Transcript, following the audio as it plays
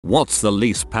What's the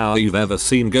least power you've ever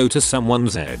seen go to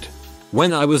someone's head?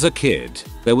 When I was a kid,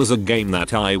 there was a game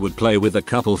that I would play with a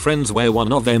couple friends where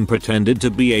one of them pretended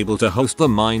to be able to host the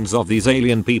minds of these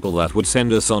alien people that would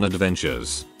send us on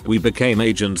adventures. We became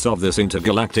agents of this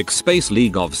intergalactic space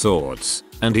league of sorts,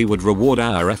 and he would reward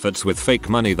our efforts with fake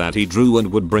money that he drew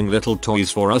and would bring little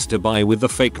toys for us to buy with the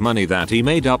fake money that he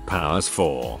made up powers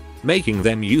for, making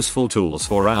them useful tools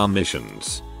for our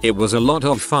missions. It was a lot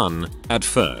of fun. At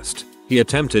first, he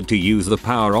attempted to use the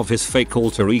power of his fake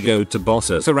alter ego to boss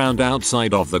us around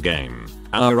outside of the game.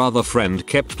 Our other friend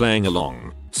kept playing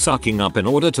along, sucking up in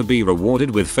order to be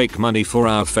rewarded with fake money for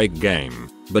our fake game.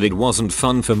 But it wasn't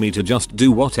fun for me to just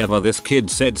do whatever this kid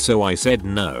said, so I said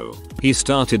no. He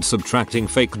started subtracting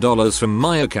fake dollars from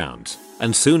my account,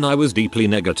 and soon I was deeply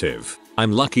negative.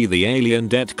 I'm lucky the alien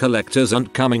debt collectors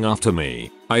aren't coming after me.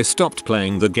 I stopped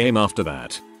playing the game after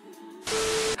that.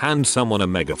 Hand someone a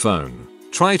megaphone.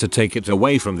 Try to take it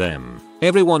away from them.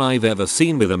 Everyone I've ever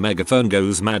seen with a megaphone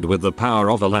goes mad with the power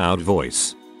of a loud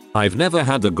voice. I've never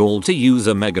had the gall to use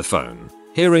a megaphone.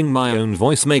 Hearing my own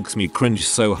voice makes me cringe,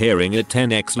 so hearing it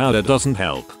 10x louder doesn't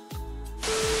help.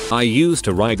 I used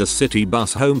to ride the city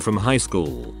bus home from high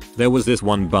school. There was this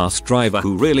one bus driver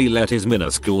who really let his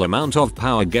minuscule amount of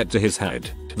power get to his head.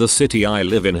 The city I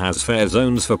live in has fare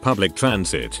zones for public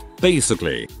transit.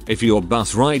 Basically, if your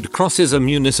bus ride crosses a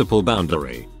municipal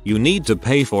boundary, you need to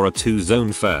pay for a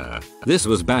 2-zone fare. This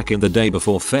was back in the day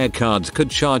before fare cards could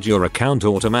charge your account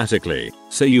automatically,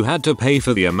 so you had to pay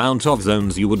for the amount of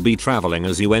zones you would be traveling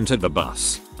as you entered the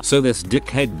bus. So this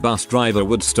dickhead bus driver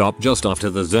would stop just after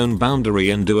the zone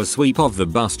boundary and do a sweep of the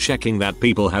bus, checking that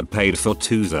people had paid for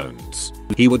 2 zones.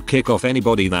 He would kick off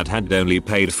anybody that had only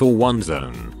paid for 1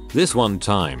 zone. This one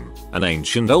time, an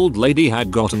ancient old lady had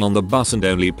gotten on the bus and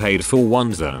only paid for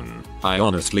 1 zone. I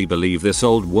honestly believe this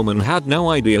old woman had no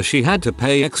idea she had to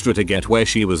pay extra to get where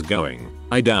she was going.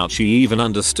 I doubt she even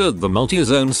understood the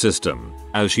multi-zone system,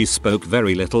 as she spoke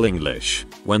very little English.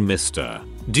 When Mr.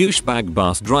 Douchebag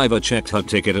bus driver checked her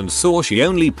ticket and saw she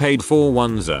only paid for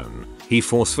 1 zone, he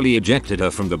forcefully ejected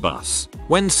her from the bus.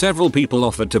 When several people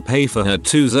offered to pay for her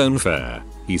 2-zone fare,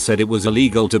 he said it was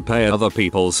illegal to pay other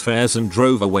people's fares and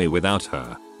drove away without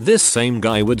her. This same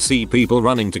guy would see people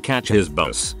running to catch his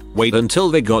bus, wait until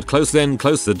they got close, then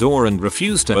close the door and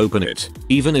refuse to open it,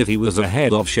 even if he was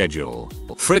ahead of schedule.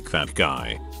 Frick that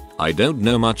guy. I don't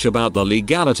know much about the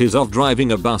legalities of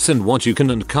driving a bus and what you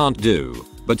can and can't do,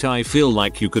 but I feel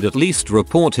like you could at least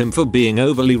report him for being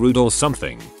overly rude or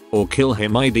something, or kill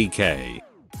him IDK.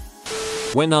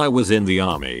 When I was in the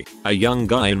army, a young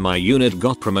guy in my unit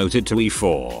got promoted to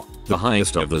E4, the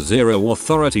highest of the zero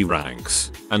authority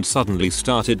ranks, and suddenly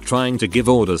started trying to give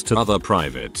orders to other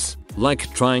privates,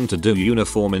 like trying to do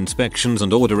uniform inspections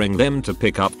and ordering them to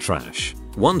pick up trash.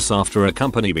 Once after a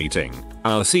company meeting,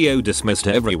 our CO dismissed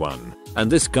everyone, and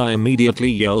this guy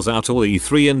immediately yells out, "All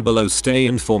E3 and below stay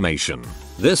in formation."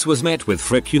 This was met with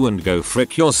 "Frick you and go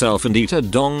frick yourself and eat a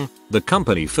dong." The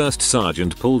company first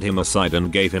sergeant pulled him aside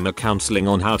and gave him a counseling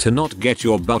on how to not get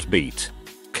your butt beat.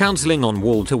 Counseling on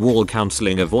wall-to-wall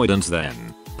counseling avoidance, then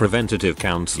preventative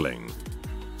counseling.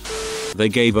 They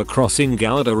gave a crossing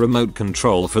guard a remote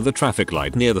control for the traffic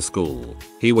light near the school.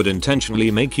 He would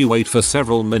intentionally make you wait for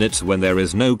several minutes when there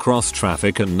is no cross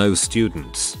traffic and no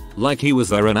students, like he was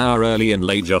there an hour early and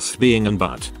late just being an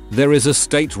butt. There is a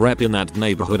state rep in that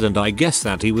neighborhood and I guess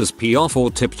that he was off or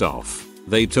tipped off.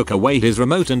 They took away his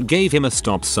remote and gave him a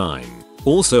stop sign.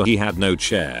 Also, he had no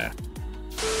chair.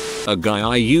 A guy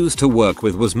I used to work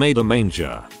with was made a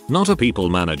manager, not a people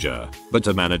manager, but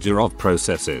a manager of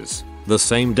processes. The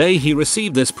same day he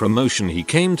received this promotion, he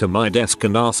came to my desk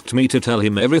and asked me to tell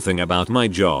him everything about my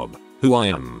job, who I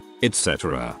am,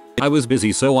 etc. I was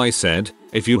busy, so I said,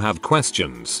 "If you have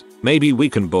questions, maybe we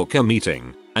can book a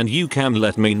meeting, and you can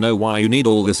let me know why you need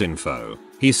all this info."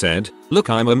 He said, "Look,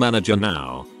 I'm a manager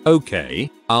now."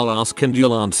 "Okay, I'll ask and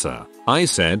you'll answer." I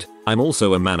said, "I'm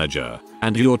also a manager,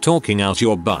 and you're talking out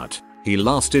your butt." He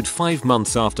lasted 5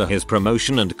 months after his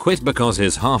promotion and quit because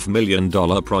his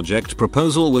 $500,000 project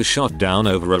proposal was shot down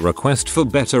over a request for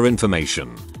better information.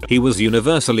 He was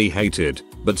universally hated,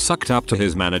 but sucked up to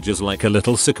his managers like a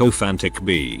little sycophantic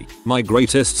bee. My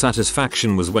greatest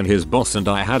satisfaction was when his boss and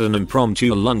I had an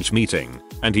impromptu lunch meeting,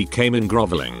 and he came in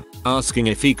groveling, asking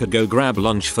if he could go grab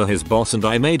lunch for his boss, and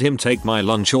I made him take my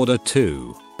lunch order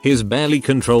too. His barely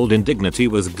controlled indignity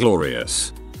was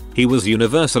glorious. He was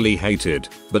universally hated,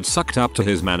 but sucked up to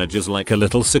his managers like a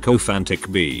little sycophantic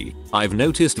bee. I've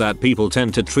noticed that people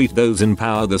tend to treat those in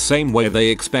power the same way they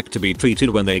expect to be treated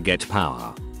when they get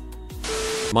power.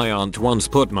 My aunt once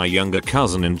put my younger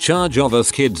cousin in charge of us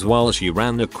kids while she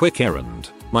ran a quick errand.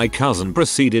 My cousin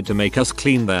proceeded to make us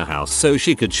clean their house so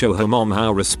she could show her mom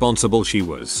how responsible she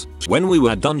was. When we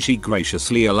were done, she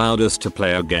graciously allowed us to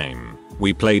play a game.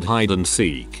 We played hide and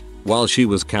seek. While she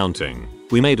was counting,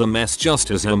 we made a mess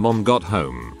just as her mom got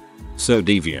home. So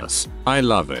devious. I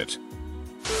love it.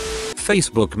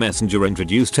 Facebook Messenger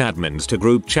introduced admins to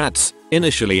group chats.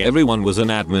 Initially everyone was an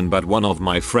admin, but one of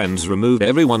my friends removed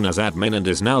everyone as admin and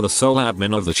is now the sole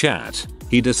admin of the chat.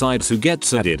 He decides who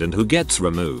gets added and who gets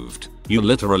removed. You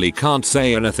literally can't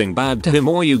say anything bad to him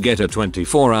or you get a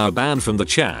 24-hour ban from the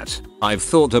chat. I've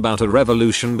thought about a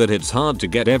revolution, but it's hard to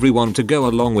get everyone to go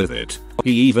along with it.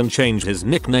 He even changed his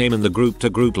nickname in the group to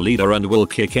group leader and will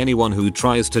kick anyone who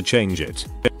tries to change it.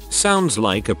 Sounds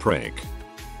like a prick.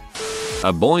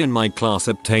 A boy in my class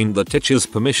obtained the teacher's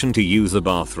permission to use the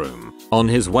bathroom. On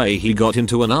his way he got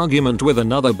into an argument with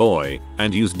another boy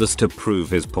and used this to prove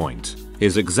his point.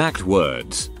 His exact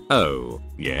words, "Oh,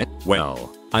 yeah,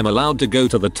 well, I'm allowed to go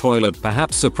to the toilet."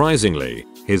 Perhaps surprisingly,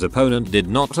 his opponent did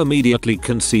not immediately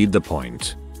concede the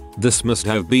point. This must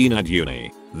have been at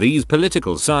uni. These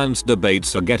political science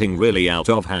debates are getting really out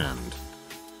of hand.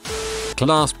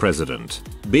 Class president.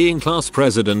 Being class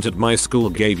president at my school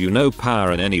gave you no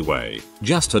power in any way,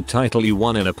 just a title you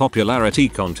won in a popularity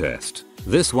contest.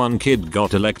 This one kid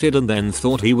got elected and then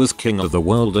thought he was king of the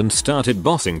world and started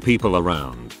bossing people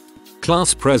around.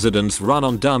 Class presidents run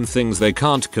on dumb things they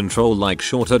can't control, like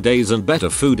shorter days and better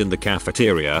food in the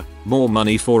cafeteria, more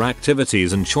money for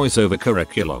activities and choice over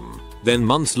curriculum. Then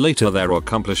months later their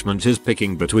accomplishment is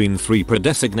picking between 3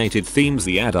 predesignated themes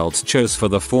the adults chose for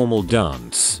the formal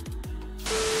dance.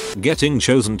 Getting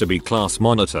chosen to be class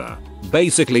monitor.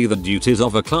 Basically the duties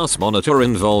of a class monitor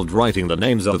involved writing the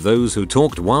names of those who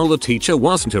talked while the teacher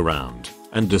wasn't around,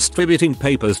 and distributing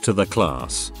papers to the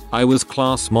class. I was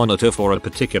class monitor for a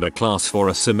particular class for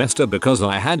a semester because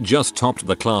I had just topped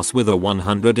the class with a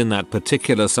 100 in that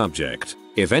particular subject.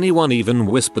 If anyone even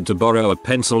whispered to borrow a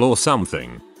pencil or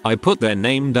something, I put their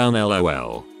name down,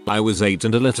 lol. I was 8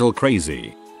 and a little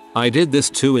crazy. I did this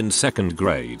too in 2nd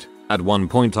grade. At one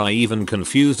point I even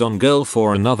confused one girl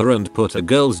for another and put a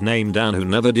girl's name down who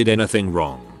never did anything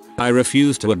wrong. I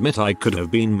refuse to admit I could have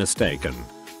been mistaken.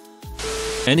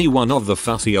 Any one of the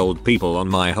fussy old people on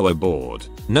my HOA board.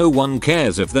 No one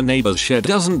cares if the neighbor's shed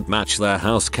doesn't match their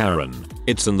house, Karen.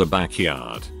 It's in the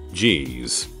backyard.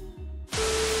 Jeez.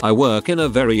 I work in a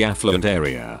very affluent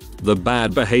area. The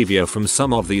bad behavior from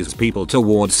some of these people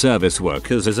towards service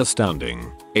workers is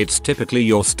astounding. It's typically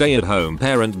your stay-at-home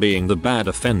parent being the bad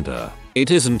offender.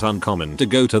 It isn't uncommon to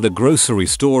go to the grocery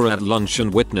store at lunch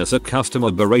and witness a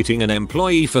customer berating an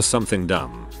employee for something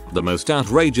dumb. The most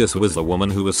outrageous was the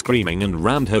woman who was screaming and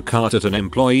rammed her cart at an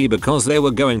employee because they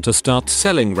were going to start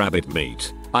selling rabbit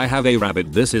meat. I have a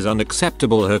rabbit, this is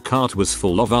unacceptable. Her cart was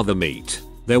full of other meat.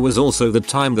 There was also the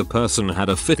time the person had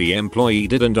a fitty employee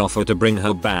didn't offer to bring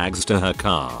her bags to her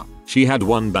car. She had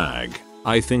one bag.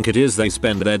 I think it is they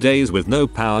spend their days with no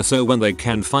power, so when they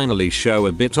can finally show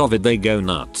a bit of it they go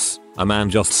nuts. A man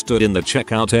just stood in the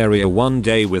checkout area one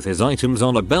day with his items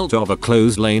on a belt of a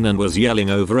closed lane and was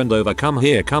yelling over and over, come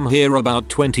here" about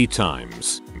 20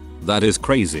 times. That is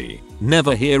crazy.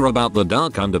 Never hear about the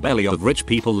dark underbelly of rich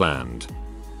people land.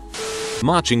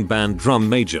 Marching band drum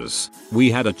majors. We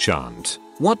had a chant.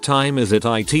 What time is it?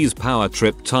 IT's power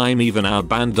trip time. Even our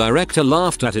band director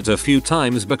laughed at it a few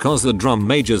times because the drum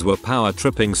majors were power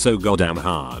tripping so goddamn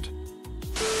hard.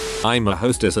 I'm a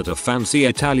hostess at a fancy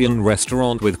Italian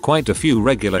restaurant with quite a few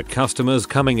regular customers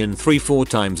coming in 3-4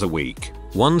 times a week.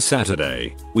 One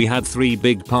Saturday, we had 3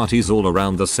 big parties all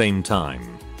around the same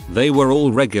time. They were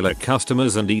all regular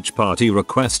customers and each party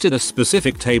requested a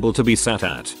specific table to be sat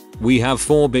at. We have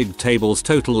 4 big tables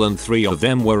total and 3 of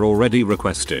them were already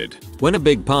requested. When a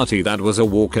big party that was a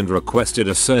walk-in requested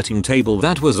a certain table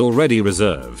that was already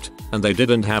reserved, and they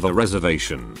didn't have a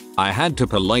reservation, I had to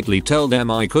politely tell them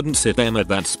I couldn't sit them at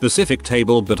that specific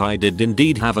table, but I did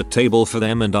indeed have a table for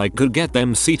them and I could get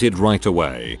them seated right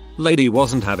away. Lady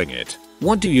wasn't having it.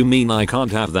 What do you mean I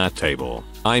can't have that table?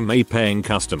 I'm a paying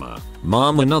customer.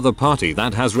 Mom, another party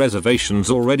that has reservations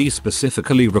already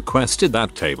specifically requested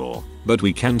that table, but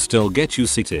we can still get you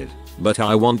seated. But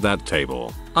I want that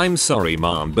table. I'm sorry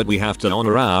mom, but we have to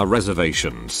honor our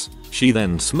reservations. She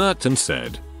then smirked and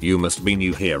said, you must be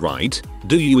new here, right?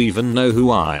 Do you even know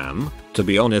who I am? To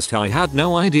be honest, I had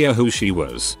no idea who she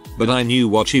was, but I knew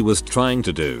what she was trying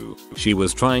to do. She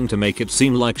was trying to make it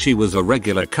seem like she was a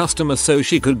regular customer so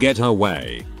she could get her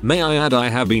way. May I add, I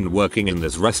have been working in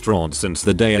this restaurant since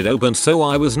the day it opened, so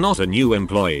I was not a new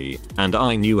employee, and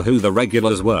I knew who the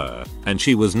regulars were, and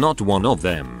she was not one of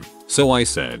them. So I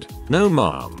said, no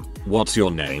mom, what's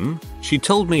your name? She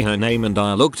told me her name and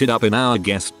I looked it up in our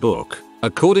guest book.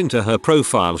 According to her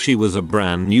profile, she was a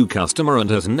brand new customer and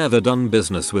has never done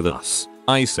business with us.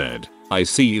 I said, I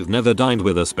see you've never dined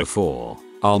with us before.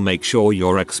 I'll make sure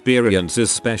your experience is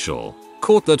special.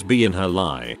 Caught that bee in her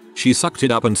lie, she sucked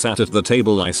it up and sat at the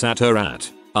table I sat her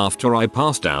at. After I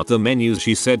passed out the menus,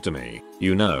 she said to me,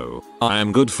 you know, I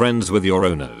am good friends with your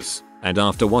owners, and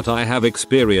after what I have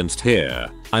experienced here,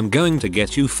 I'm going to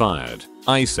get you fired.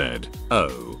 I said,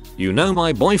 oh, you know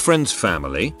my boyfriend's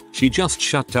family? She just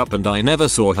shut up and I never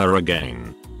saw her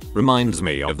again. Reminds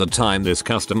me of the time this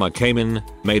customer came in,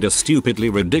 made a stupidly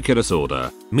ridiculous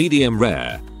order, medium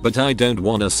rare, but I don't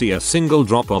wanna see a single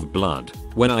drop of blood.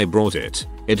 When I brought it,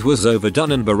 it was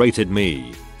overdone and berated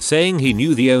me, saying he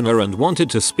knew the owner and wanted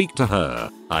to speak to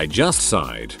her. I just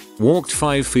sighed, walked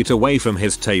 5 feet away from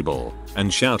his table,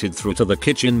 and shouted through to the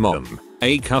kitchen, Mom,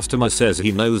 a customer says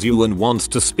he knows you and wants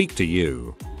to speak to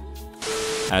you.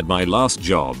 At my last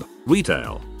job,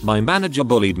 retail, my manager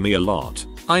bullied me a lot.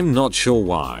 I'm not sure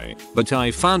why, but I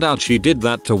found out she did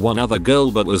that to one other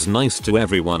girl but was nice to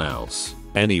everyone else.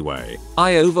 Anyway,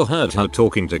 I overheard her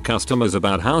talking to customers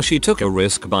about how she took a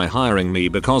risk by hiring me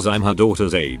because I'm her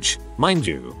daughter's age. Mind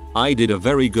you, I did a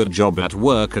very good job at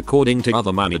work according to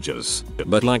other managers,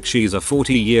 but like she's a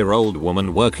 40-year-old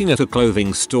woman working at a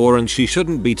clothing store and she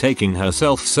shouldn't be taking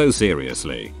herself so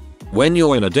seriously. When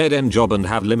you're in a dead-end job and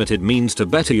have limited means to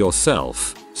better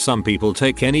yourself, some people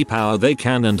take any power they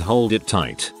can and hold it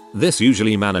tight. This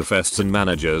usually manifests in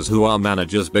managers who are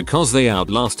managers because they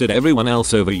outlasted everyone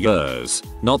else over years,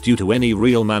 not due to any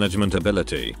real management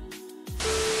ability.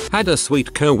 Had a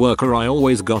sweet co-worker I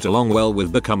always got along well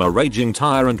with become a raging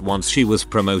tyrant once she was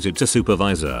promoted to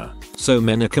supervisor. So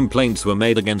many complaints were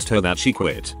made against her that she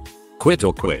quit. Quit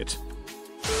or quit.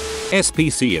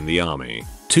 SPC in the army.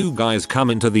 2 guys come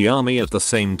into the army at the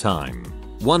same time.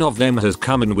 One of them has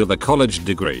come in with a college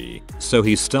degree, so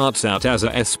he starts out as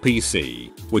a SPC,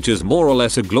 which is more or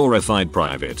less a glorified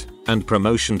private, and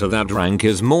promotion to that rank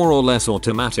is more or less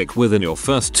automatic within your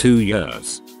first 2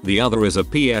 years. The other is a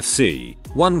PFC,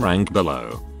 1 rank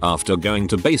below. After going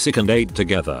to basic and 8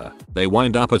 together, they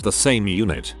wind up at the same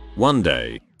unit. One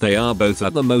day, they are both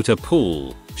at the motor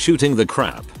pool, shooting the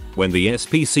crap, when the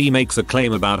SPC makes a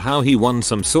claim about how he won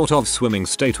some sort of swimming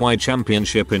statewide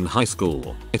championship in high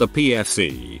school. The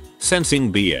PFC,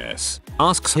 sensing BS,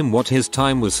 asks him what his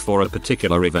time was for a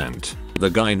particular event. The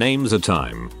guy names a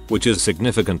time, which is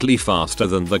significantly faster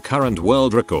than the current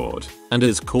world record, and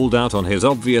is called out on his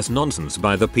obvious nonsense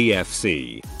by the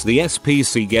PFC. The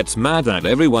SPC gets mad that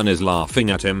everyone is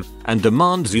laughing at him, and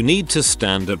demands you need to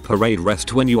stand at parade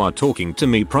rest when you are talking to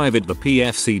me private. The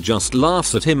PFC just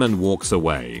laughs at him and walks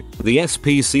away. The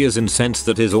SPC is incensed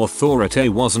that his authority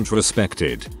wasn't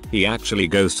respected. He actually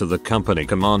goes to the company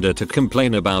commander to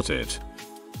complain about it.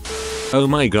 Oh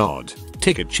my god.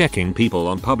 Ticket checking people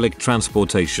on public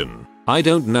transportation. I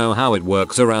don't know how it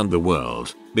works around the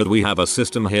world, but we have a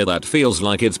system here that feels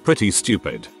like it's pretty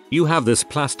stupid. You have this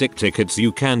plastic tickets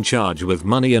you can charge with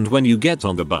money, and when you get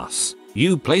on the bus,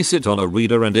 you place it on a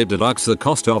reader and it deducts the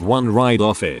cost of 1 ride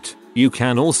off it. You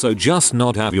can also just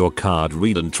not have your card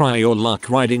read and try your luck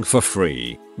riding for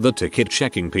free. The ticket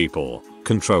checking people,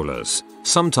 controllers,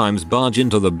 sometimes barge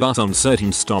into the bus on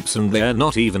certain stops and they're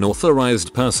not even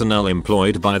authorized personnel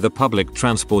employed by the public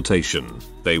transportation.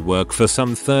 They work for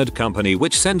some third company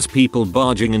which sends people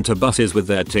barging into buses with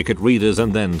their ticket readers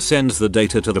and then sends the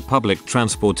data to the public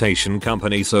transportation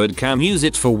company so it can use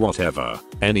it for whatever.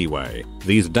 Anyway,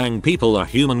 these dang people are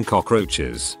human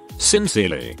cockroaches.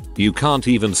 Sincerely, you can't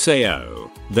even say oh.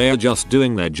 They're just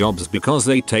doing their jobs because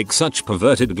they take such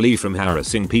perverted glee from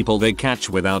harassing people they catch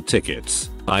without tickets.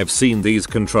 I've seen these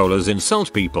controllers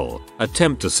insult people,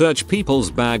 attempt to search people's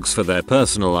bags for their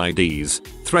personal IDs,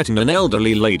 threaten an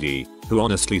elderly lady, who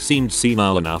honestly seemed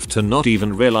senile enough to not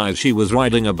even realize she was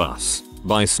riding a bus,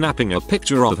 by snapping a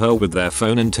picture of her with their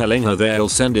phone and telling her they'll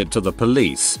send it to the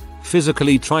police,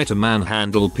 physically try to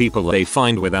manhandle people they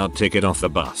find without ticket off the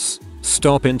bus.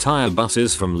 Stop entire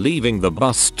buses from leaving the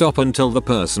bus stop until the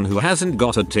person who hasn't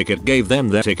got a ticket gave them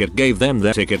their ticket, gave them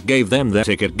their ticket, gave them their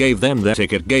ticket, gave them their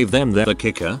ticket, gave them their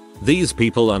kicker. These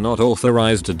people are not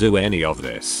authorized to do any of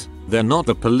this. They're not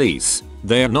the police.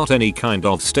 They're not any kind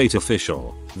of state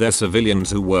official. They're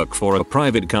civilians who work for a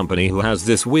private company who has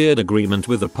this weird agreement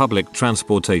with the public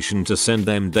transportation to send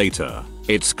them data.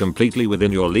 It's completely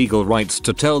within your legal rights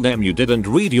to tell them you didn't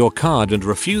read your card and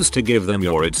refuse to give them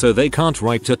your ID so they can't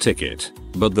write a ticket.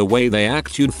 But the way they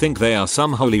act, you'd think they are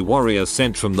some holy warrior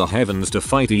sent from the heavens to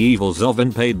fight the evils of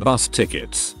unpaid bus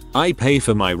tickets. I pay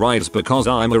for my rides because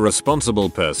I'm a responsible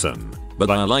person. but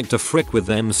I like to frick with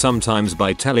them sometimes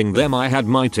by telling them I had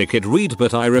my ticket read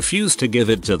but I refuse to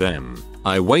give it to them.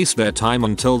 I waste their time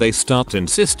until they start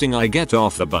insisting I get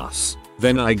off the bus.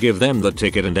 Then I give them the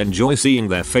ticket and enjoy seeing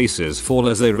their faces fall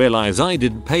as they realize I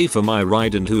did pay for my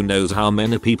ride, and who knows how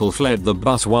many people fled the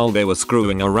bus while they were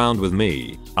screwing around with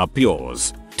me. Up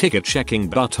yours, ticket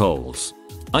checking buttholes.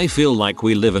 I feel like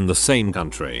we live in the same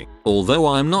country, although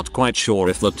I'm not quite sure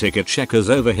if the ticket checkers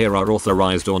over here are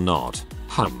authorized or not.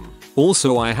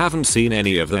 Also, I haven't seen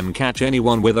any of them catch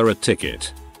anyone with a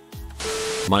ticket.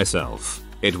 Myself.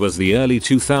 It was the early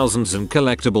 2000s and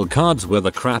collectible cards were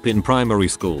the crap in primary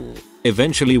school.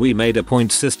 Eventually we made a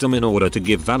point system in order to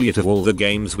give value to all the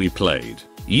games we played.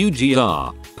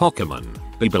 UGR, Pokemon,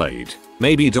 Beyblade,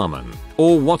 maybe Daman,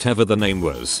 or whatever the name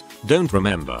was, don't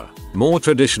remember. More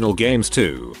traditional games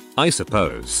too, I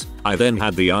suppose. I then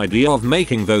had the idea of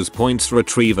making those points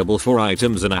retrievable for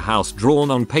items in a house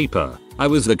drawn on paper. I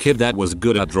was the kid that was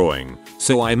good at drawing,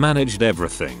 so I managed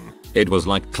everything. It was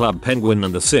like Club Penguin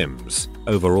and The Sims.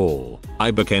 Overall,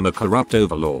 I became a corrupt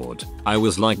overlord. I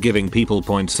was like giving people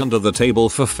points under the table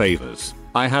for favors.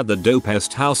 I had the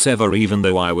dopest house ever even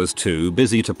though I was too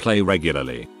busy to play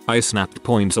regularly. I snapped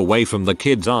points away from the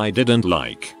kids I didn't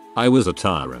like. I was a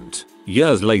tyrant.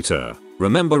 Years later,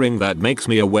 remembering that makes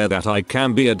me aware that I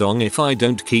can be a dong if I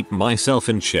don't keep myself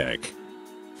in check.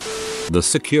 The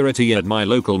security at my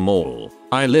local mall.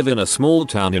 I live in a small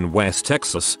town in West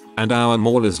Texas, and our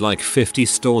mall is like 50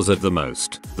 stores at the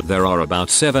most. There are about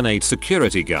 7-8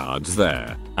 security guards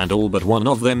there, and all but one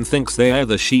of them thinks they're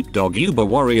the sheepdog Uber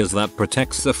warriors that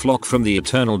protects the flock from the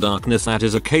eternal darkness that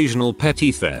is occasional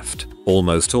petty theft.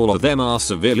 Almost all of them are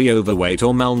severely overweight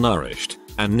or malnourished,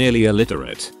 and nearly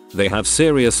illiterate. They have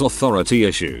serious authority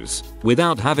issues,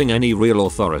 without having any real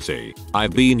authority.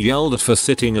 I've been yelled at for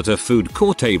sitting at a food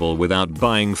court table without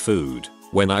buying food.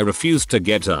 When I refused to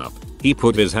get up, he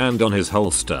put his hand on his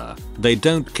holster. They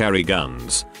don't carry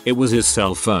guns. It was his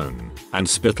cell phone, and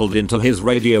spittled into his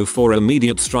radio for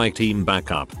immediate strike team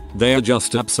backup. They're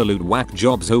just absolute whack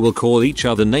jobs who will call each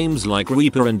other names like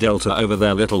Reaper and Delta over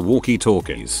their little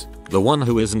walkie-talkies. The one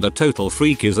who isn't a total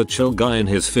freak is a chill guy in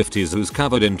his 50s who's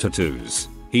covered in tattoos.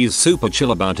 He's super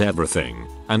chill about everything,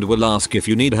 and will ask if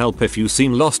you need help if you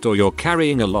seem lost or you're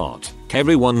carrying a lot.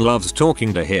 Everyone loves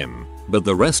talking to him, but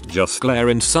the rest just glare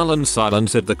in sullen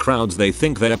silence at the crowds they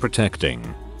think they're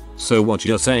protecting. So what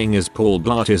you're saying is Paul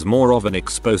Blart is more of an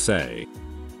exposé.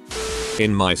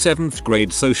 In my 7th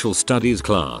grade social studies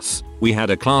class, we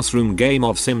had a classroom game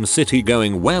of SimCity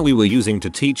going where we were using to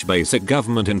teach basic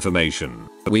government information.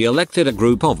 We elected a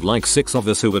group of like 6 of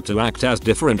us who were to act as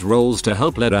different roles to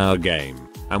help lead our game,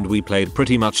 and we played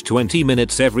pretty much 20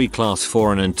 minutes every class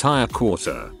for an entire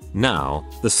quarter. Now,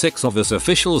 the 6 of us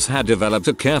officials had developed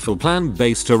a careful plan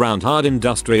based around hard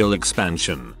industrial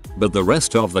expansion, but the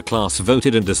rest of the class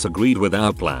voted and disagreed with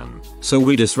our plan. So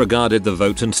we disregarded the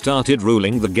vote and started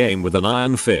ruling the game with an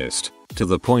iron fist, to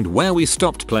the point where we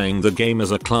stopped playing the game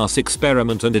as a class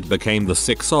experiment and it became the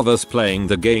 6 of us playing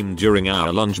the game during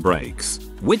our lunch breaks,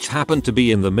 which happened to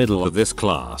be in the middle of this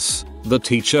class. The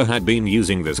teacher had been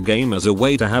using this game as a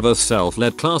way to have a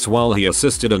self-led class while he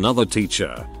assisted another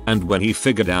teacher, and when he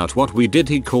figured out what we did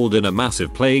he called in a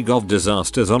massive plague of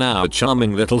disasters on our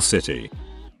charming little city.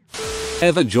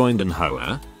 Ever joined an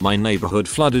HOA? My neighborhood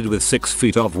flooded with 6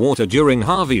 feet of water during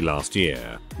Harvey last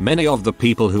year. Many of the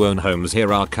people who own homes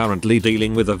here are currently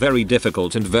dealing with a very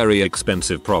difficult and very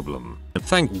expensive problem.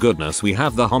 Thank goodness we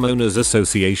have the homeowners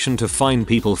association to fine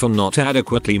people for not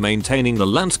adequately maintaining the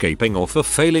landscaping or for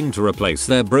failing to replace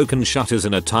their broken shutters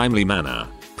in a timely manner.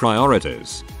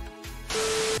 Priorities.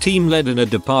 Team led in a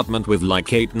department with like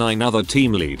 8-9 other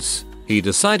team leads. He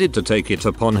decided to take it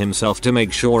upon himself to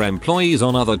make sure employees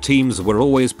on other teams were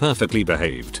always perfectly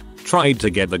behaved. Tried to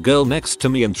get the girl next to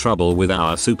me in trouble with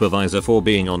our supervisor for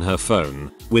being on her phone,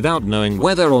 without knowing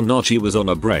whether or not she was on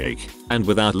a break, and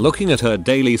without looking at her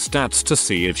daily stats to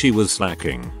see if she was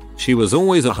slacking. She was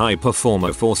always a high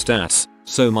performer for stats,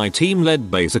 so my team lead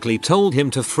basically told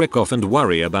him to frick off and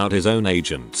worry about his own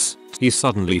agents. He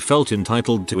suddenly felt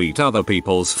entitled to eat other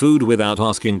people's food without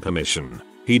asking permission.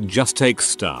 He'd just take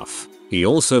stuff. He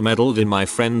also meddled in my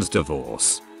friend's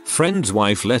divorce. Friend's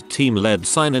wife let team lead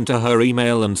sign into her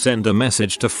email and send a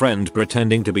message to friend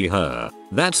pretending to be her.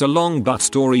 That's a long butt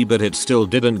story, but it still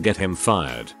didn't get him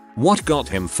fired. What got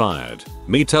him fired?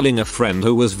 Me telling a friend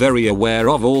who was very aware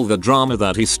of all the drama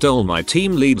that he stole my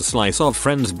team lead's slice of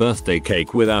friend's birthday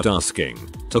cake without asking.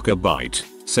 Took a bite,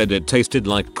 said it tasted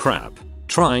like crap.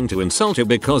 trying to insult her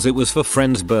because it was for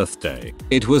friend's birthday.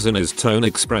 It was in his tone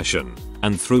expression,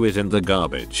 and threw it in the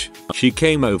garbage. She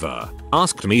came over,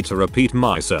 asked me to repeat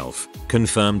myself,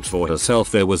 confirmed for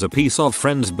herself there was a piece of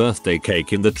friend's birthday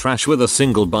cake in the trash with a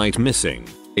single bite missing,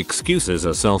 excuses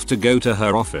herself to go to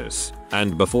her office,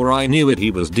 and before I knew it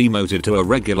he was demoted to a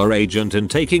regular agent and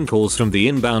taking calls from the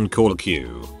inbound call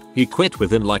queue. He quit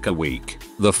within like a week.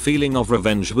 The feeling of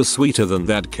revenge was sweeter than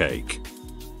that cake.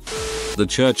 The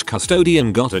church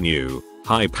custodian got a new,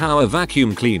 high-power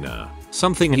vacuum cleaner,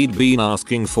 something he'd been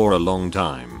asking for a long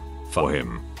time. For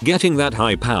him, getting that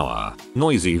high-power,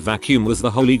 noisy vacuum was the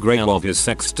holy grail of his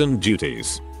sexton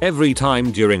duties. Every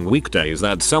time during weekdays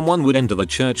that someone would enter the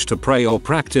church to pray or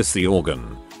practice the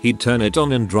organ, he'd turn it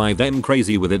on and drive them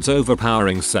crazy with its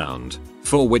overpowering sound,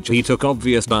 for which he took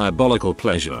obvious diabolical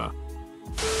pleasure.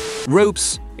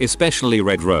 Ropes, especially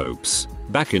red ropes.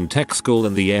 Back in tech school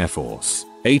and the Air Force,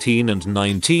 18 and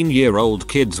 19-year-old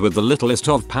kids with the littlest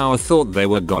of power thought they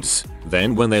were gods.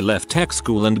 Then when they left tech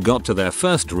school and got to their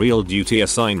first real duty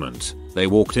assignment, they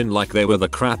walked in like they were the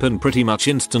crap and pretty much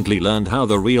instantly learned how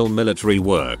the real military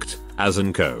worked. As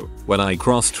in co, when I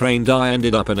cross-trained I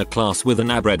ended up in a class with an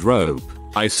ab-red rope.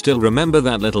 I still remember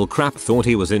that little crap thought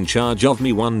he was in charge of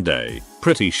me one day.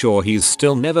 Pretty sure he's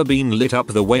still never been lit up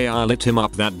the way I lit him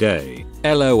up that day.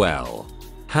 LOL.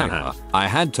 Haha, I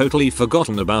had totally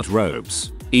forgotten about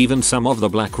ropes. Even some of the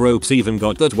black ropes even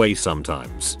got that way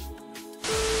sometimes.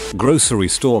 Grocery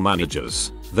store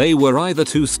managers. They were either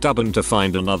too stubborn to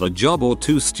find another job or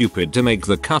too stupid to make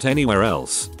the cut anywhere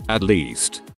else. At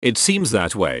least, it seems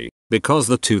that way, because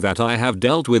the two that I have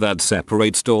dealt with at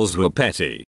separate stores were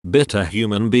petty, bitter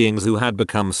human beings who had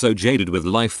become so jaded with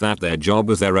life that their job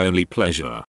was their only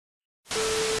pleasure.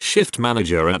 Shift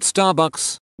manager at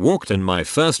Starbucks. Walked in my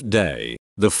first day.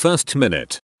 The first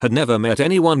minute, had never met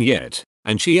anyone yet,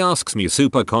 and she asks me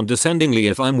super condescendingly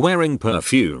if I'm wearing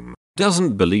perfume,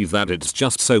 doesn't believe that it's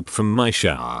just soap from my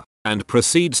shower, and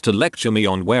proceeds to lecture me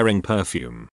on wearing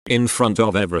perfume, in front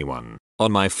of everyone.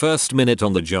 On my first minute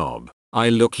on the job, I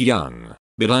look young,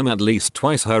 but I'm at least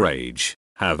twice her age,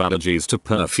 have allergies to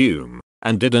perfume,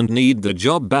 and didn't need the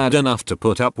job bad enough to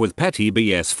put up with petty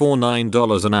BS for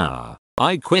 $9 an hour.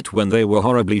 I quit when they were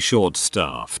horribly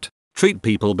short-staffed. Treat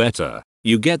people better,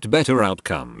 you get better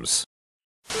outcomes.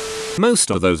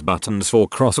 Most of those buttons for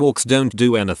crosswalks don't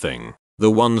do anything. The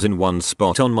ones in one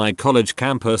spot on my college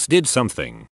campus did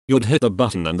something. You'd hit the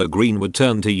button and the green would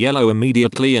turn to yellow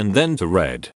immediately and then to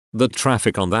red. The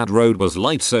traffic on that road was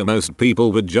light so most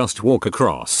people would just walk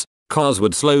across. Cars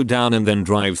would slow down and then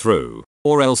drive through.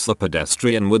 Or else the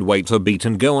pedestrian would wait a beat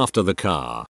and go after the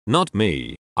car. Not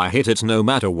me. I hit it no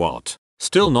matter what.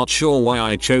 Still not sure why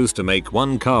I chose to make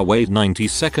one car wait 90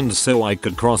 seconds so I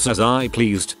could cross as I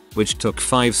pleased, which took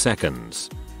 5 seconds.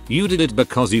 You did it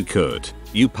because you could,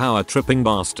 you power tripping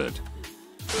bastard.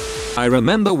 I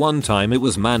remember one time it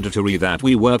was mandatory that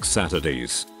we work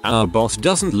Saturdays. Our boss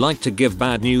doesn't like to give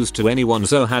bad news to anyone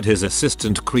so had his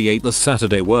assistant create the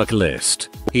Saturday work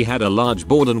list. He had a large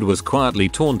board and was quietly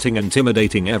taunting and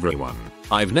intimidating everyone.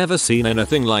 I've never seen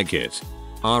anything like it.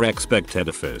 Our expect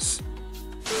edifice.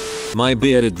 My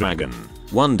bearded dragon.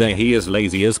 One day he is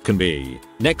lazy as can be.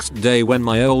 Next day when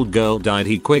my old girl died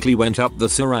he quickly went up the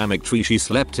ceramic tree she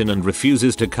slept in and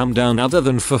refuses to come down other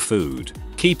than for food.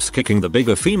 Keeps kicking the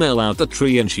bigger female out the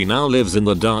tree and she now lives in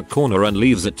the dark corner and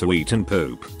leaves it to eat and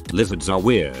poop. Lizards are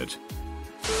weird.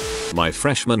 My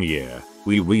freshman year,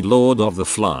 we read Lord of the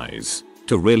Flies.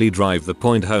 To really drive the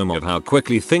point home of how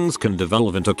quickly things can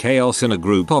devolve into chaos in a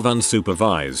group of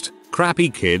unsupervised, crappy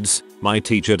kids, my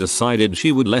teacher decided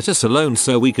she would let us alone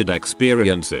so we could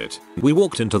experience it. We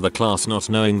walked into the class not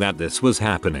knowing that this was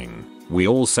happening. We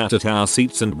all sat at our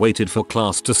seats and waited for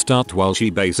class to start while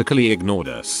she basically ignored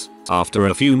us. After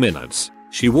a few minutes,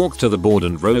 she walked to the board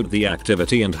and wrote the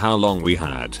activity and how long we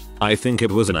had. I think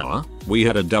it was an hour. We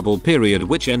had a double period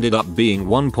which ended up being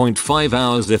 1.5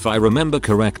 hours if I remember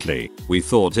correctly. We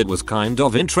thought it was kind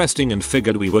of interesting and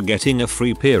figured we were getting a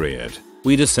free period.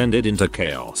 We descended into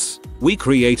chaos. We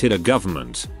created a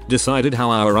government, decided how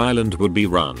our island would be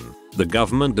run. The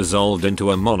government dissolved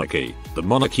into a monarchy. The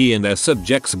monarchy and their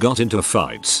subjects got into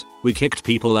fights. We kicked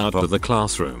people out of the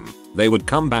classroom. They would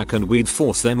come back and we'd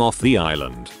force them off the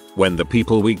island. When the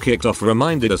people we kicked off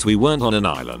reminded us we weren't on an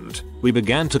island, we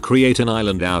began to create an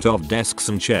island out of desks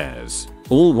and chairs.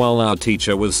 All while our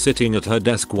teacher was sitting at her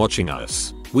desk watching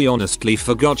us. We honestly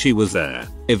forgot she was there.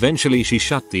 Eventually she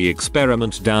shut the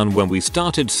experiment down when we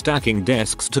started stacking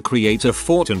desks to create a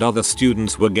fort and other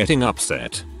students were getting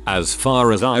upset. As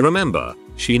far as I remember,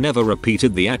 she never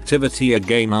repeated the activity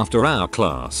again after our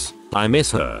class. I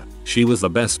miss her. She was the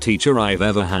best teacher I've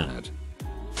ever had.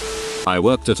 I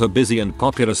worked at a busy and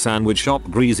popular sandwich shop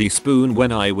Greasy Spoon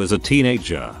when I was a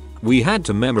teenager. We had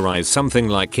to memorize something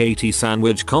like 80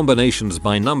 sandwich combinations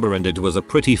by number and it was a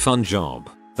pretty fun job.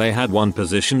 They had one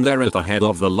position there at the head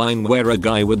of the line where a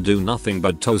guy would do nothing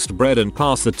but toast bread and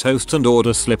pass the toast and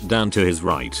order slip down to his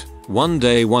right. One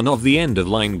day one of the end of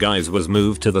line guys was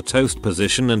moved to the toast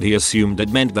position and he assumed it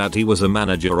meant that he was a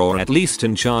manager or at least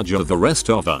in charge of the rest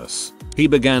of us. He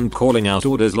began calling out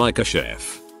orders like a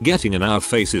chef, getting in our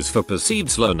faces for perceived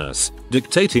slowness,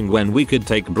 dictating when we could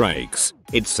take breaks,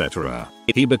 etc.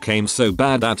 He became so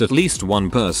bad that at least one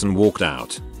person walked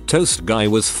out. Toast guy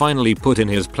was finally put in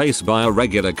his place by a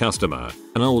regular customer,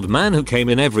 an old man who came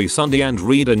in every Sunday and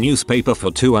read a newspaper for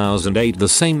 2 hours and ate the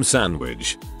same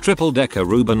sandwich. Triple-decker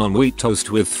Reuben on wheat toast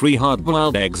with 3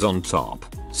 hard-boiled eggs on top,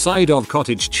 side of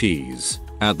cottage cheese.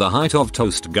 At the height of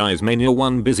Toast Guy's mania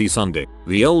one busy Sunday,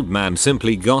 the old man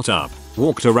simply got up,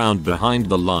 walked around behind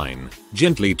the line,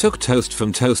 gently took toast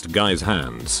from Toast Guy's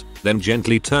hands, then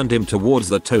gently turned him towards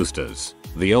the toasters.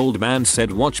 The old man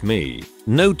said, "Watch me,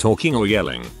 no talking or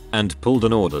yelling," and pulled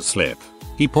an order slip.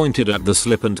 He pointed at the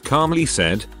slip and calmly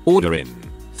said, "Order in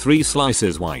 3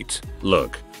 slices white.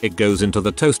 Look, it goes into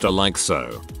the toaster like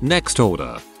so. Next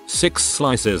order, 6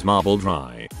 slices marbled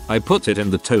rye." I put it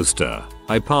in the toaster.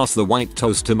 I pass the white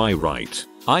toast to my right.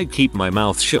 I keep my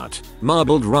mouth shut.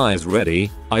 Marbled rye is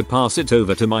ready. I pass it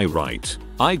over to my right.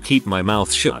 I keep my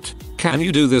mouth shut. "Can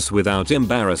you do this without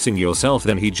embarrassing yourself?"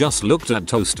 Then he just looked at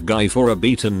Toast Guy for a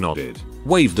beat and nodded,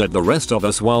 waved at the rest of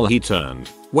us while he turned,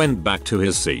 went back to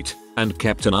his seat, and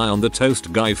kept an eye on the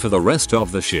Toast Guy for the rest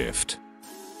of the shift.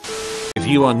 If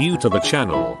you are new to the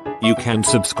channel, you can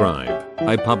subscribe.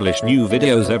 I publish new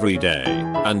videos every day.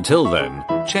 Until then,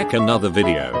 check another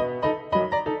video.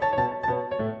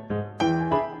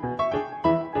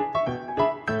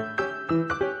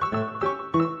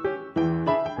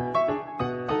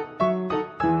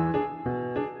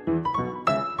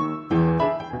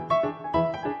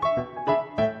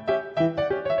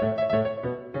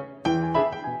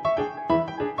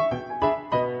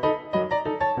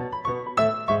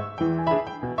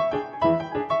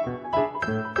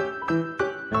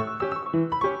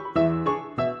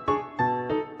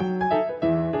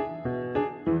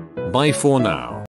 Bye for now.